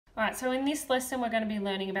All right, so in this lesson, we're going to be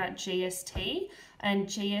learning about GST, and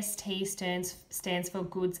GST stands for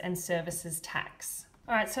Goods and Services Tax.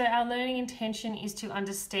 All right, so our learning intention is to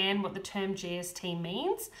understand what the term GST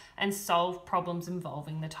means and solve problems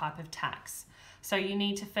involving the type of tax. So you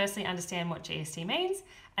need to firstly understand what GST means,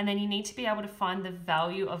 and then you need to be able to find the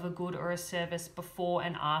value of a good or a service before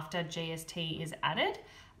and after GST is added.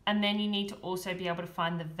 And then you need to also be able to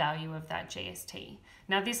find the value of that GST.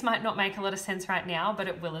 Now, this might not make a lot of sense right now, but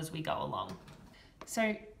it will as we go along.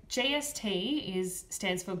 So GST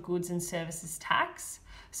stands for Goods and Services Tax.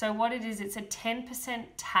 So what it is, it's a 10%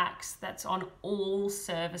 tax that's on all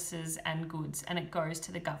services and goods, and it goes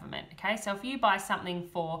to the government, okay? So if you buy something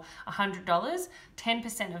for $100,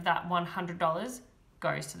 10% of that $100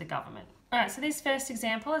 goes to the government. All right, so this first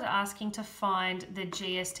example is asking to find the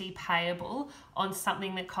GST payable on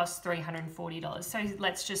something that costs $340. So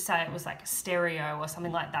let's just say it was like a stereo or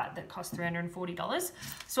something like that that costs $340.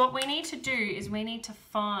 So what we need to do is we need to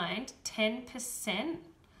find 10%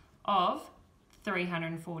 of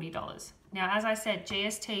 $340. Now, as I said,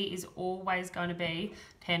 GST is always going to be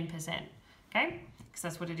 10%, okay? Because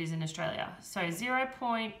that's what it is in Australia. So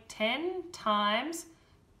 0.10 times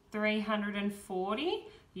 340.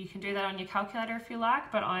 You can do that on your calculator if you like,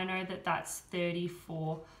 but I know that that's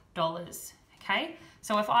 $34, okay?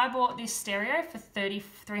 So if I bought this stereo for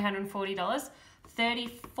 $340,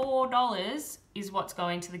 $34 is what's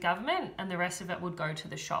going to the government, and the rest of it would go to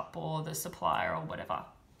the shop or the supplier or whatever.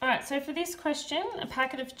 All right, so for this question, a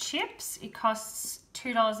packet of chips, it costs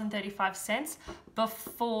 $2.35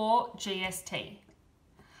 before GST.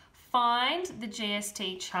 Find the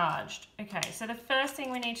GST charged. Okay, so the first thing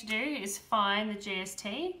we need to do is find the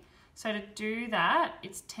GST. So to do that,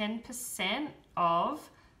 it's 10% of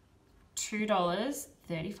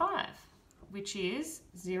 $2.35, which is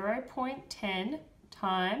 0.10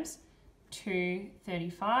 times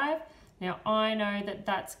 235. Now I know that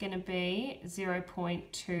that's going to be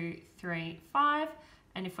 0.235,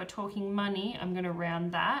 and if we're talking money, I'm going to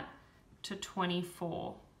round that to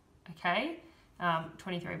 24, okay?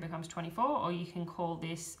 23 becomes 24, or you can call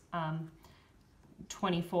this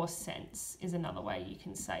 24 cents is another way you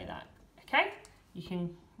can say that, okay? You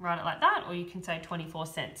can write it like that, or you can say 24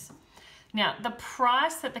 cents. Now, the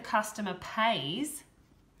price that the customer pays,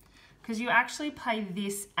 because you actually pay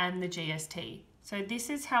this and the GST. So this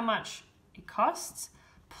is how much it costs,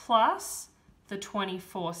 plus the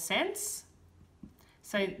 24 cents.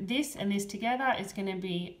 So this and this together is going to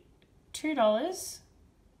be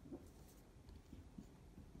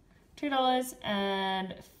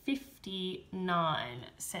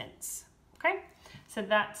 $2.59. Okay, so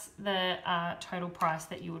that's the total price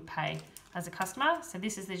that you would pay as a customer. So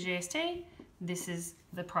this is the GST, this is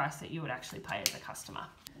the price that you would actually pay as a customer.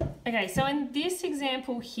 Okay, so in this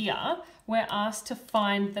example here, we're asked to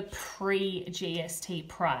find the pre-GST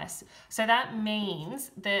price. So that means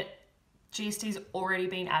that GST's already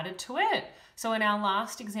been added to it. So in our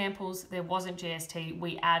last examples, there wasn't GST,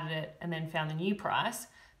 we added it and then found the new price.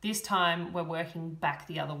 This time we're working back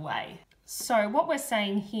the other way. So what we're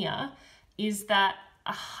saying here is that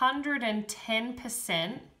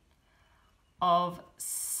 110% of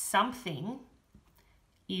something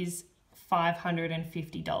is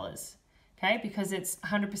 $550, okay? Because it's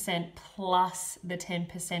 100% plus the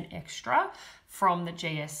 10% extra from the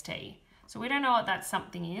GST. So we don't know what that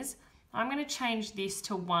something is. I'm going to change this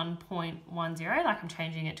to 1.10, like I'm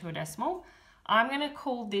changing it to a decimal. I'm going to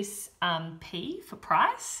call this P for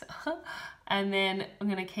price, and then I'm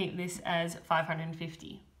going to keep this as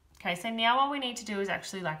 550. Okay, so now what we need to do is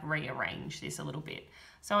actually like rearrange this a little bit.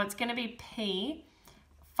 So it's going to be P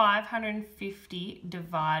 550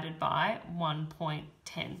 divided by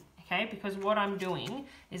 1.10, okay? Because what I'm doing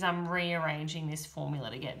is I'm rearranging this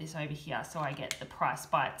formula to get this over here, so I get the price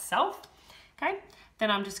by itself, okay?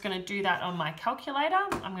 Then I'm just going to do that on my calculator.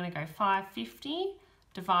 I'm going to go 550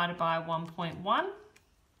 divided by 1.1,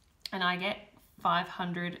 and I get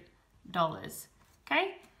 $500,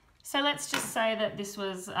 okay? So let's just say that this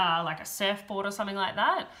was like a surfboard or something like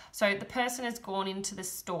that. So the person has gone into the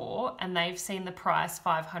store and they've seen the price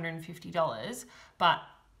 $550, but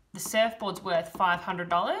the surfboard's worth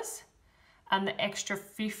 $500 and the extra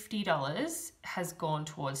 $50 has gone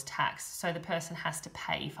towards tax. So the person has to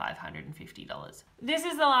pay $550. This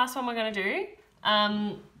is the last one we're going to do.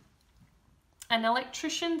 An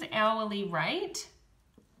electrician's hourly rate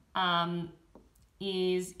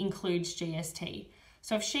includes GST.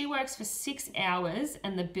 So if she works for 6 hours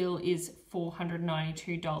and the bill is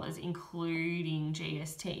 $492, including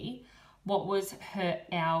GST, what was her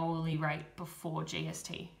hourly rate before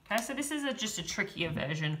GST? Okay, so this is just a trickier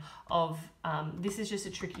version of this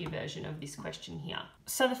question here.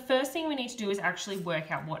 So the first thing we need to do is actually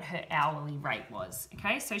work out what her hourly rate was.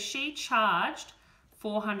 Okay, so she charged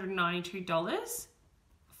 $492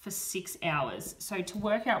 for 6 hours. So to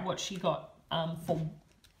work out what she got for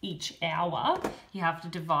each hour, you have to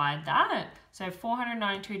divide that. So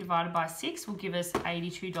 492 divided by 6 will give us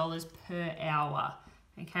 $82 per hour.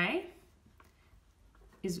 Okay,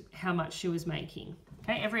 is how much she was making.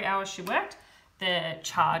 Okay, every hour she worked, the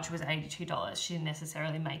charge was $82. She didn't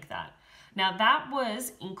necessarily make that. Now that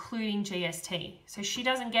was including GST. So she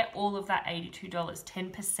doesn't get all of that $82.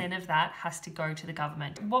 10% of that has to go to the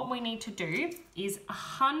government. What we need to do is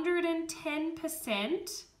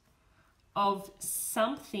 110% of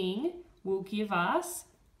something will give us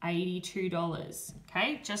 $82.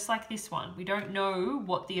 Okay, just like this one. We don't know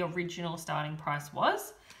what the original starting price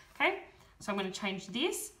was. Okay, so I'm going to change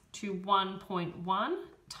this to 1.1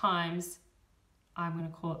 times, I'm going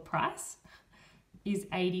to call it price, is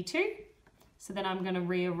 82. So then I'm going to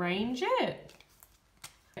rearrange it.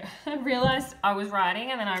 I realized I was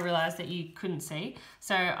writing and then I realized that you couldn't see.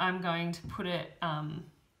 So I'm going to put it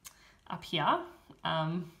up here.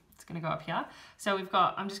 It's going to go up here. So we've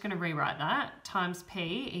got, I'm just going to rewrite that, times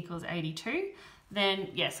P equals 82. Then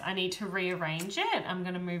yes, I need to rearrange it. I'm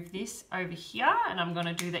going to move this over here and I'm going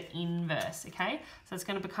to do the inverse, okay? So it's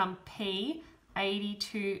going to become P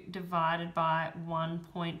 82 divided by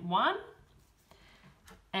 1.1.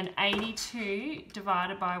 And 82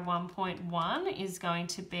 divided by 1.1 is going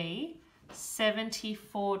to be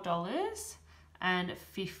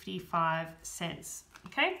 $74.55.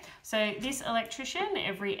 Okay, so this electrician,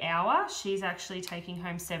 every hour, she's actually taking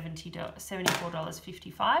home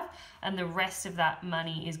 $74.55, and the rest of that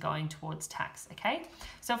money is going towards tax, okay?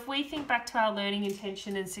 So if we think back to our learning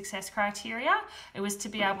intention and success criteria, it was to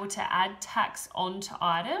be able to add tax onto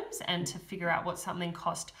items and to figure out what something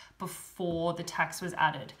cost before the tax was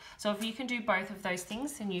added. So if you can do both of those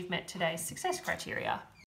things, then you've met today's success criteria.